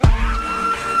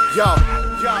Yo,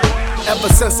 ever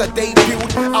since I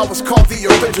debuted, I was called the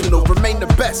original, remain the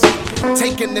best.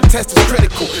 Taking the test is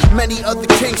critical. Many other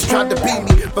kings tried to beat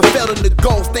me, but failed in the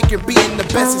goals, thinking being the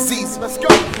best is easy. Let's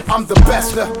go. I'm the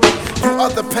best, you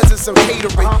other peasants are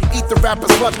catering. Eat the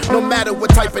rapper's lunch, no matter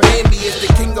what type of name he is.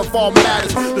 The king of all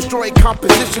matters, destroying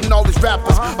composition, all these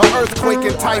rappers are earthquake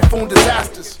and typhoon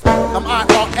disasters. I'm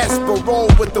IRS, but roll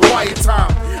with the wire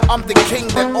time. I'm the king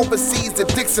that oversees the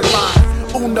Dixon line.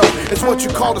 Uno is what you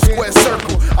call the square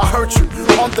circle. I hurt you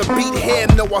on the beat here,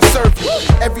 no I serve you.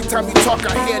 Every time you talk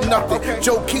I hear nothing.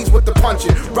 Joe Keys with the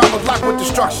punching, Robert Lock with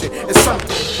destruction. It's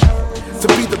something to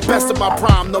be the best of my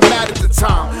prime, no matter the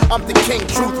time. I'm the king,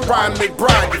 truth, rhyme,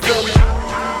 Mcbride, you feel me?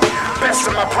 Best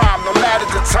of my prime, no matter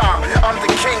the time. I'm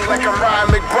the king like I'm Ryan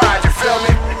McBride, you feel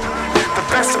me? The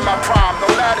best of my prime, no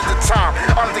matter the time.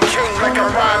 I'm the king like I'm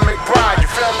Ryan McBride, you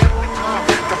feel me?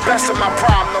 The best of my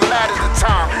prime, no matter the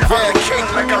time. I'm the king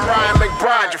like I'm Ryan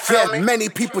McBride, you feel me? Many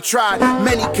people tried,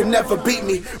 many can never beat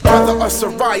me. Brother of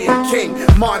Sarian, King,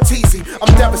 Montesi,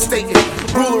 I'm devastating.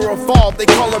 Ruler of all, they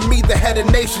calling me the head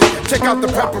of nations. Check out the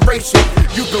preparation,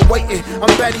 you've been waiting.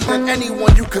 I'm better than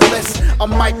anyone you can list. I'm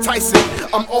Mike Tyson,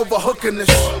 I'm overhooking this.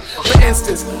 For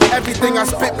instance, everything I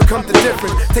spit becomes the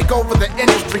difference. Take over the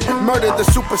industry, murder the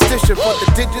superstition. For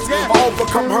the digits, I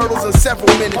overcome hurdles in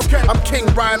several minutes. I'm King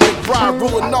Ryan McBride,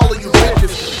 ruling all of you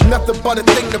bitches. Nothing but a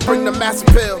thing to bring the mass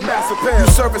appeal. You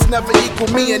service never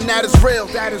equal me, and that is real.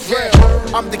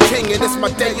 I'm the king, and it's my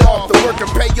day off. The work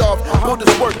and pay off. Build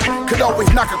this work could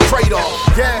always knock a crate off.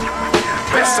 Yeah,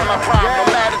 best of my prime, no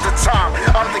matter the time.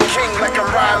 I'm the king like I'm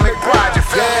Ryan McBride, you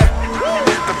feel me?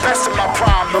 The best of my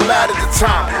prime, no matter the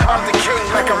time. I'm the king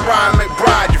like I'm Ryan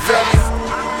McBride, you feel me?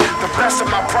 The best of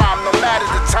my prime, no matter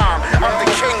the time. I'm the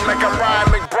king like I'm Ryan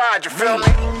McBride, you feel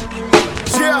me?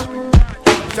 Yeah.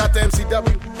 Shout to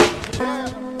MCW.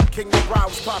 Yeah. King McBride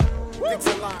was poppin'.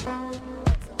 Dixon line.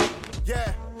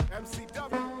 Yeah.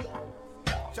 MCW.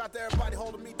 Shout to everybody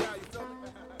holding me down.